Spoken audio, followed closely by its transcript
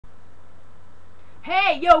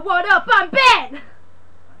Hey, yo, what up? I'm Ben!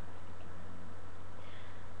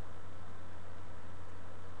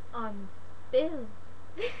 I'm Bill.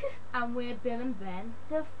 And we're Bill and Ben,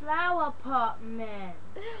 the flower pot men.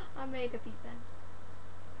 I made a be Ben.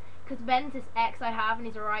 Because Ben's this ex I have and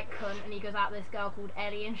he's a right cunt and he goes out with this girl called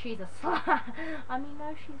Ellie and she's a slut. I mean,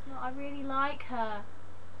 no, she's not. I really like her.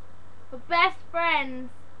 We're best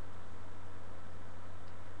friends.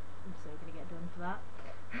 I'm so gonna get done for that.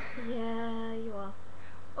 Yeah, you are.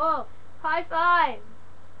 Oh, high five!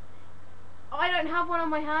 I don't have one on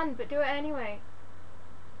my hand, but do it anyway.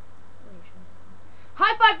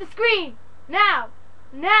 High five the screen! Now!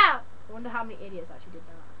 Now! I wonder how many idiots actually did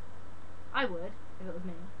that. I would, if it was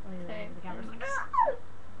me. Same. The camera's like,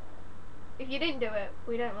 If you didn't do it,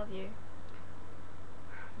 we don't love you.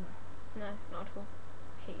 No, not at all.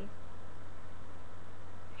 Hate you.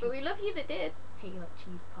 But we love you that did. hate you like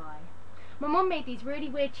cheese pie. My mum made these really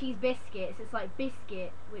weird cheese biscuits. It's like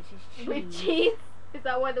biscuit, which is cheese. With cheese? Is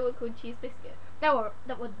that why they were called cheese biscuits? They were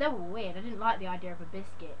weird. I didn't like the idea of a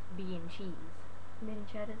biscuit being cheese. Mini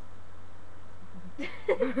cheddars.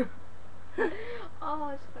 Oh,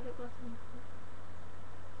 I just got lip gloss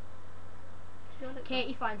on.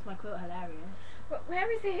 Katie finds my quilt hilarious.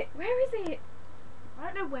 Where is it? Where is it? I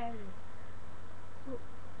don't know where it is.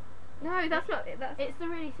 No, that's not it. It's the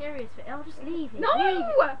really serious bit. I'll just leave it. No!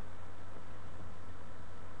 Leave it.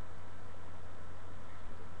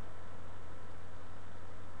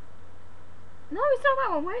 No, it's not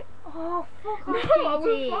that one. Wait. Oh, fuck No, off, I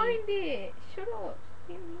will Katie. find it. Shut up.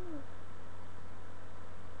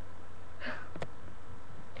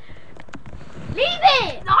 Leave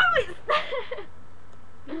it! No, it's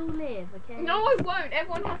You'll live, okay? No, I won't.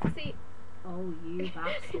 Everyone has to see. Oh, you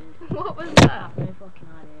bastard. What was I that? have no fucking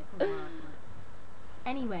idea. Come on.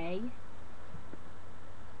 Anyway,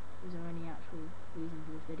 is there any actual reason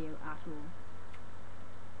for this video at all?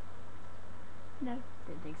 No.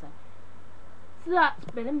 Didn't think so. So that's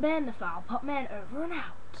Bill and Ben, the flower pot men, over and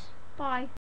out. Bye.